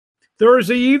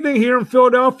Thursday evening here in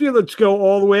Philadelphia. Let's go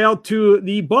all the way out to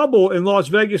the bubble in Las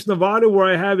Vegas, Nevada, where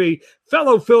I have a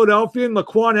fellow Philadelphian,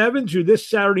 LaQuan Evans, who this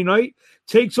Saturday night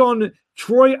takes on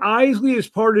Troy Isley as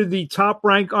part of the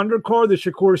top-ranked undercard, the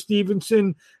Shakur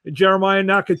Stevenson, Jeremiah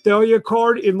Nakathila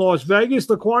card in Las Vegas.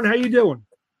 LaQuan, how you doing?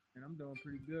 And I'm doing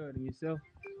pretty good. And yourself?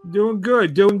 Doing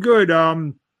good, doing good.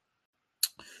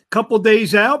 Couple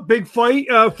days out, big fight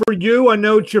for you. I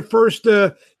know it's your first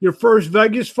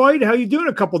Vegas fight. How you doing?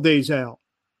 A couple days out.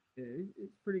 Yeah,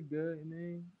 it's pretty good,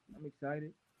 man. I'm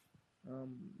excited.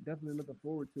 Definitely looking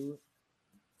forward to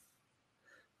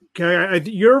it. Okay,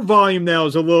 your volume now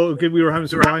is a little. We were having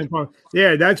some volume problems.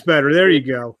 Yeah, that's better. There you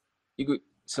go. You could.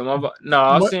 I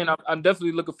was saying I'm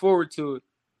definitely looking forward to it.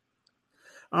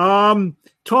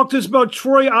 Talk to us about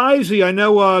Troy Isley. I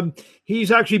know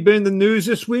he's actually been in the news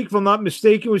this week, if I'm not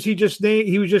mistaken. Was he just named?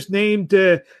 He was just named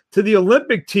to the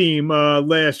Olympic team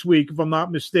last week, if I'm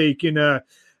not mistaken.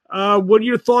 What are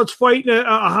your thoughts fighting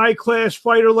a high class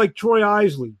fighter like Troy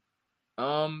Isley?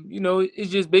 It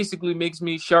just basically makes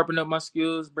me sharpen up my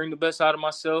skills, bring the best out of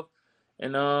myself,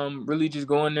 and really just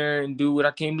go in there and do what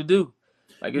I came to do.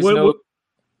 Like it's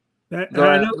Go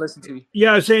ahead, listen to you.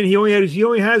 Yeah, I was saying he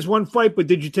only has one fight, but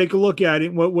did you take a look at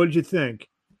it? What did you think?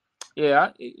 Yeah,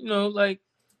 I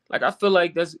feel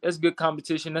like that's good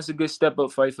competition. That's a good step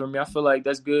up fight for me. I feel like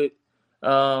that's good.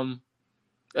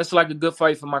 That's like a good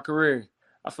fight for my career.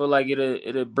 I feel like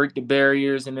it'll break the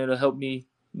barriers and it'll help me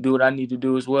do what I need to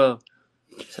do as well.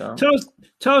 So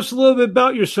tell us a little bit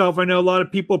about yourself. I know a lot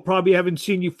of people probably haven't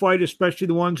seen you fight, especially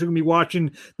the ones who are going to be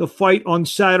watching the fight on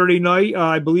Saturday night.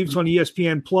 I believe it's on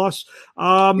ESPN Plus.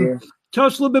 Yeah. Tell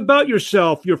us a little bit about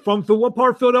yourself. You're from what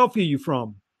part of Philadelphia are you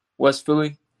from? West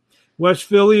Philly. West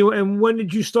Philly. And when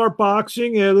did you start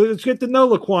boxing? Let's get to know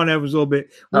LaQuan Evans a little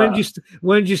bit. When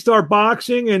did you start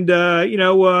boxing? And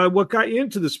what got you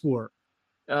into the sport?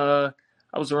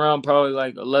 I was around probably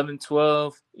like 11,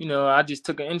 12. I just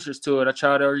took an interest to it. I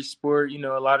tried every sport.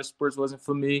 A lot of sports wasn't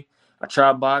for me. I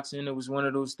tried boxing. It was one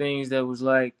of those things that was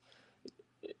like,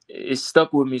 it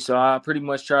stuck with me. So I pretty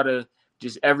much try to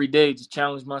just every day just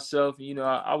challenge myself.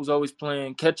 I was always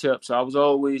playing catch up. So I was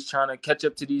always trying to catch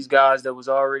up to these guys that was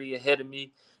already ahead of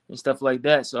me and stuff like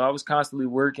that. So I was constantly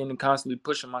working and constantly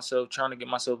pushing myself, trying to get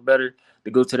myself better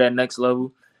to go to that next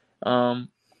level.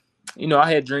 I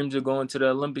had dreams of going to the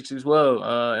Olympics as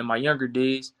well in my younger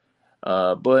days.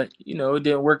 But, it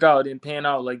didn't work out. It didn't pan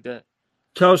out like that.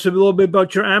 Tell us a little bit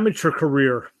about your amateur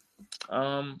career.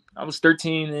 I was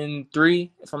 13-3,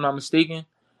 if I'm not mistaken,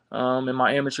 in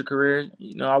my amateur career.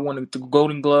 I won the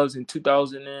Golden Gloves in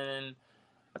 2000 and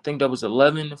I think that was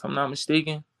 11, if I'm not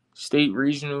mistaken, state,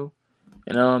 regional.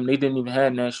 And they didn't even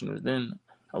have nationals then.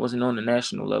 I wasn't on the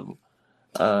national level.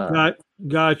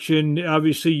 Gotcha. And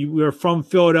obviously, you are from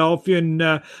Philadelphia, and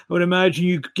I would imagine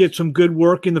you could get some good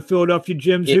work in the Philadelphia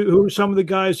gyms. Yeah. Who are some of the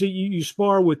guys that you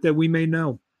spar with that we may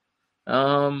know?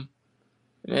 Man,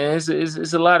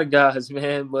 it's a lot of guys,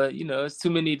 man. But it's too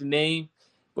many to name.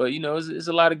 But it's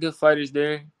a lot of good fighters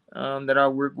there that I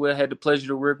work with. Had the pleasure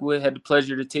to work with. Had the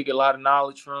pleasure to take a lot of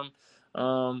knowledge from.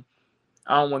 I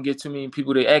don't want to get too many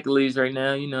people the accolades right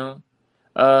now.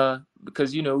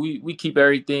 Because we keep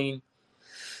everything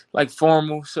like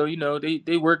formal, so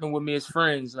they working with me as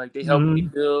friends, like they helping me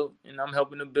build, and I'm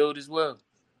helping them build as well.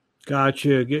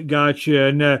 Gotcha.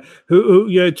 And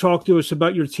who talk to us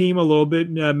about your team a little bit,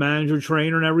 manager,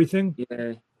 trainer, and everything.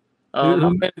 Yeah, my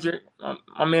manager,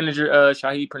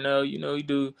 Shahid Purnell. He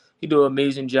do an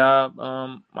amazing job.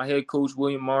 My head coach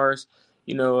William Mars.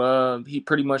 He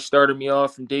pretty much started me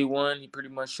off from day one. He pretty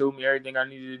much showed me everything I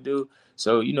needed to do.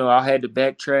 So I had to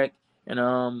backtrack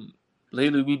and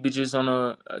lately, we've been just on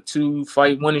a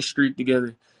 2-fight winning streak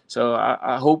together. So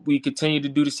I hope we continue to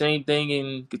do the same thing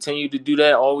and continue to do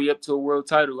that all the way up to a world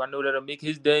title. I know that'll make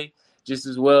his day just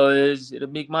as well as it'll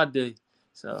make my day.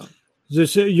 So, is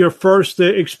this your first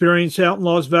experience out in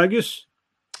Las Vegas?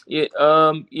 Yeah,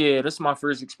 that's my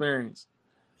first experience.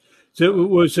 So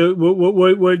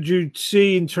what did you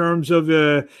see in terms of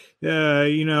you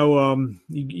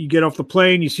get off the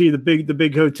plane, you see the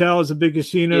big hotels, the big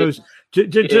casinos,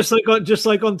 just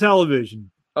like on television.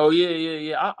 Oh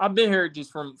yeah. I've been here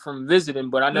just from visiting,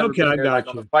 but I never been here like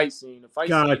on the fight scene. The fight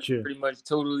scene is pretty much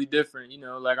totally different.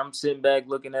 Like I'm sitting back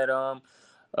looking at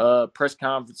press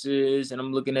conferences, and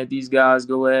I'm looking at these guys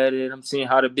go at it. I'm seeing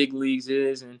how the big leagues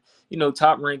is, and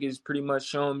Top Rank is pretty much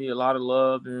showing me a lot of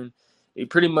love, and they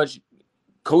pretty much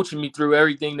coaching me through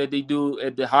everything that they do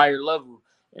at the higher level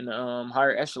and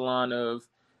higher echelon of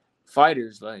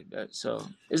fighters like that. So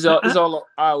it's all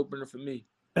eye opener for me.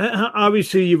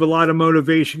 Obviously, you have a lot of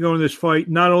motivation going this fight,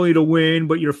 not only to win,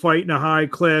 but you're fighting a high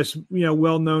class,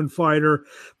 well-known fighter.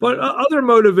 But other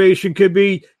motivation could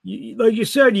be, like you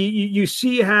said, you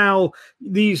see how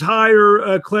these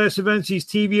higher class events, these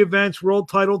TV events, world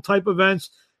title type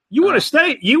events, you want to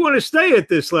stay. You want to stay at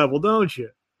this level, don't you?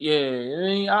 Yeah, I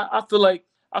mean, I feel like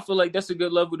that's a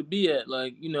good level to be at.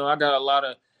 Like, I got a lot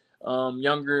of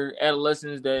younger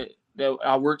adolescents that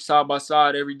I work side by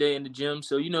side every day in the gym.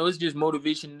 So, it's just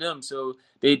motivation to them. So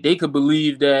they could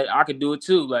believe that I could do it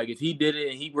too. Like if he did it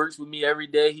and he works with me every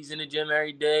day, he's in the gym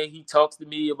every day, he talks to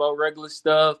me about regular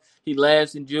stuff, he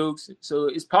laughs and jokes. So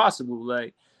it's possible.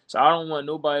 Like, so I don't want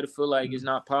nobody to feel like it's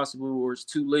not possible or it's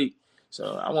too late.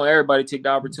 So I want everybody to take the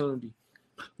opportunity.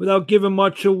 Without giving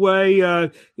much away,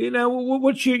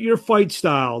 what's your fight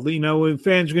style? When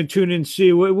fans are going to tune in and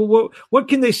see, what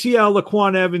can they see out of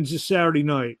LaQuan Evans this Saturday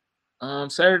night?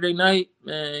 Saturday night,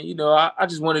 man, I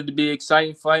just wanted to be an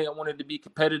exciting fight. I wanted to be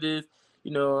competitive. I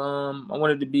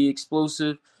wanted to be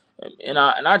explosive. And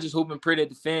I just hope and pray that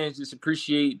the fans just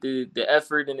appreciate the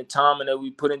effort and the time that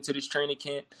we put into this training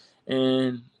camp.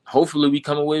 And hopefully we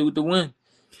come away with the win.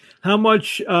 How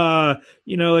much, like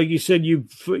you said, you've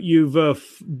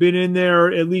been in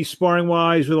there at least sparring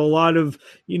wise with a lot of,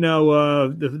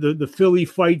 the Philly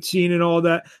fight scene and all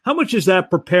that. How much has that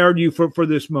prepared you for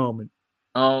this moment?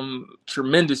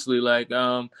 Tremendously. Like,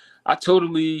 I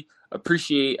totally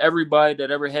appreciate everybody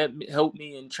that ever helped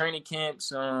me in training camps,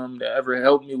 that ever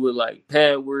helped me with like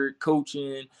pad work,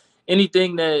 coaching,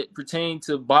 anything that pertained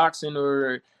to boxing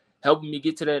or helping me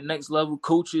get to that next level,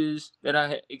 coaches that I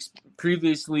had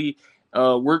previously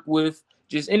worked with,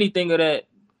 just anything of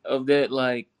that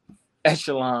like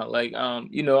echelon. Like,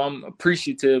 I'm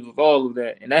appreciative of all of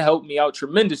that. And that helped me out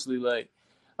tremendously. Like,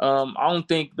 I don't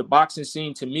think the boxing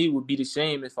scene to me would be the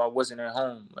same if I wasn't at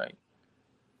home. Like,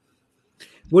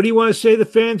 what do you want to say to the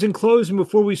fans in closing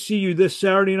before we see you this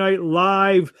Saturday night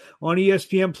live on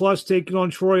ESPN Plus taking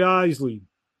on Troy Isley?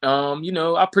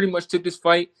 I pretty much took this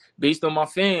fight based on my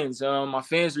fans'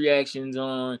 reactions,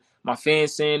 on my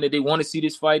fans saying that they want to see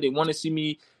this fight. They want to see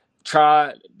me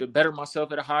try to better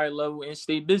myself at a higher level and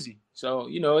stay busy. So,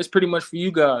 it's pretty much for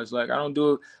you guys. Like, I don't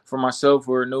do it for myself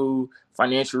or no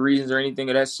financial reasons or anything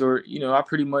of that sort. I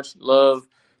pretty much love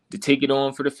to take it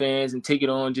on for the fans and take it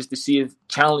on just to see if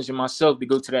challenging myself to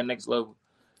go to that next level.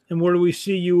 And where do we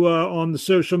see you on the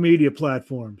social media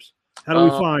platforms? How do we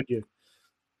find you?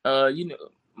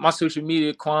 My social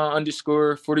media,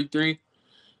 Quan_43.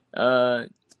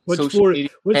 What's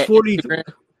 40?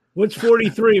 What's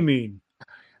 43 mean?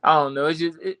 I don't know.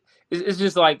 It's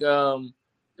just like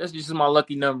that's just my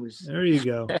lucky numbers. There you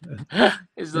go.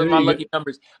 It's my lucky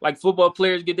numbers. Like football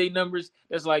players get their numbers.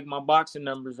 That's like my boxing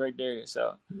numbers right there.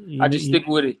 So I just stick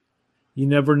with it. You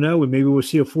never know. Maybe we'll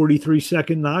see a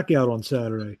 43-second knockout on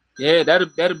Saturday. Yeah,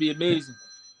 that'd be amazing.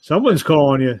 Someone's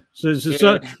calling you. So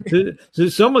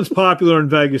someone's popular in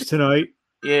Vegas tonight.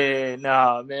 Yeah,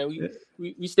 nah, man.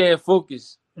 We stay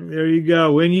focused. There you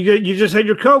go. And you just had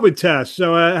your COVID test.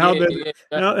 So how'd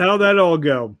that all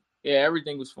go? Yeah,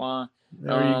 everything was fine.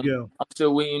 There you go. I'm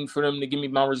still waiting for them to give me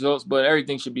my results, but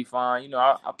everything should be fine.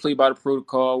 I play by the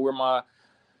protocol, wear my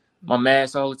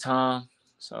mask all the time.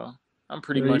 So I'm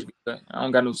pretty much good. I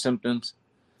don't got no symptoms.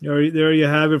 There you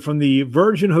have it from the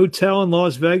Virgin Hotel in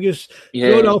Las Vegas. Yeah.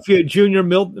 Philadelphia junior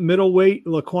middleweight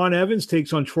LaQuan Evans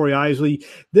takes on Troy Isley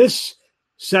this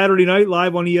Saturday night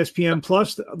live on ESPN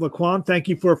Plus. LaQuan, thank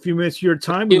you for a few minutes of your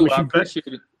time.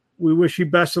 We wish you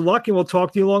best of luck, and we'll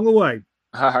talk to you along the way.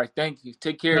 All right, thank you.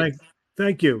 Take care.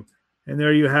 Thank you. And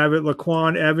there you have it,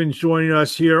 LaQuan Evans joining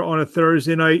us here on a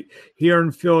Thursday night here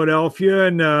in Philadelphia.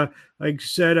 And like I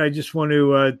said, I just want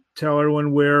to tell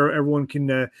everyone where everyone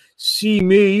can see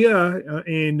me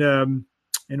in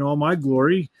all my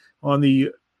glory on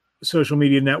the social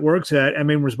media networks at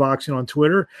Abrams Boxing on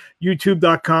Twitter,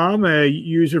 youtube.com,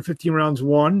 user 15 rounds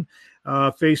 1,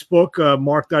 Facebook,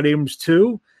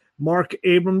 Mark.Abrams2. Mark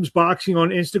Abrams Boxing on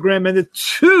Instagram, and the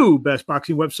two best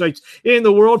boxing websites in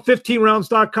the world,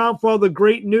 15rounds.com for all the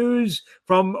great news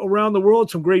from around the world,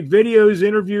 some great videos,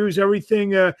 interviews,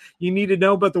 everything you need to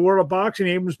know about the world of boxing,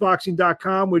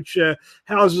 abramsboxing.com, which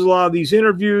houses a lot of these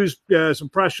interviews, some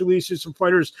press releases, some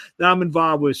fighters that I'm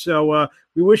involved with. So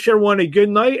we wish everyone a good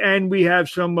night, and we have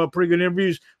some pretty good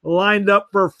interviews lined up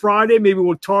for Friday. Maybe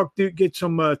we'll get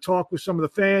some talk with some of the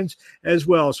fans as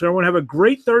well. So everyone have a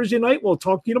great Thursday night. We'll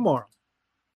talk to you tomorrow.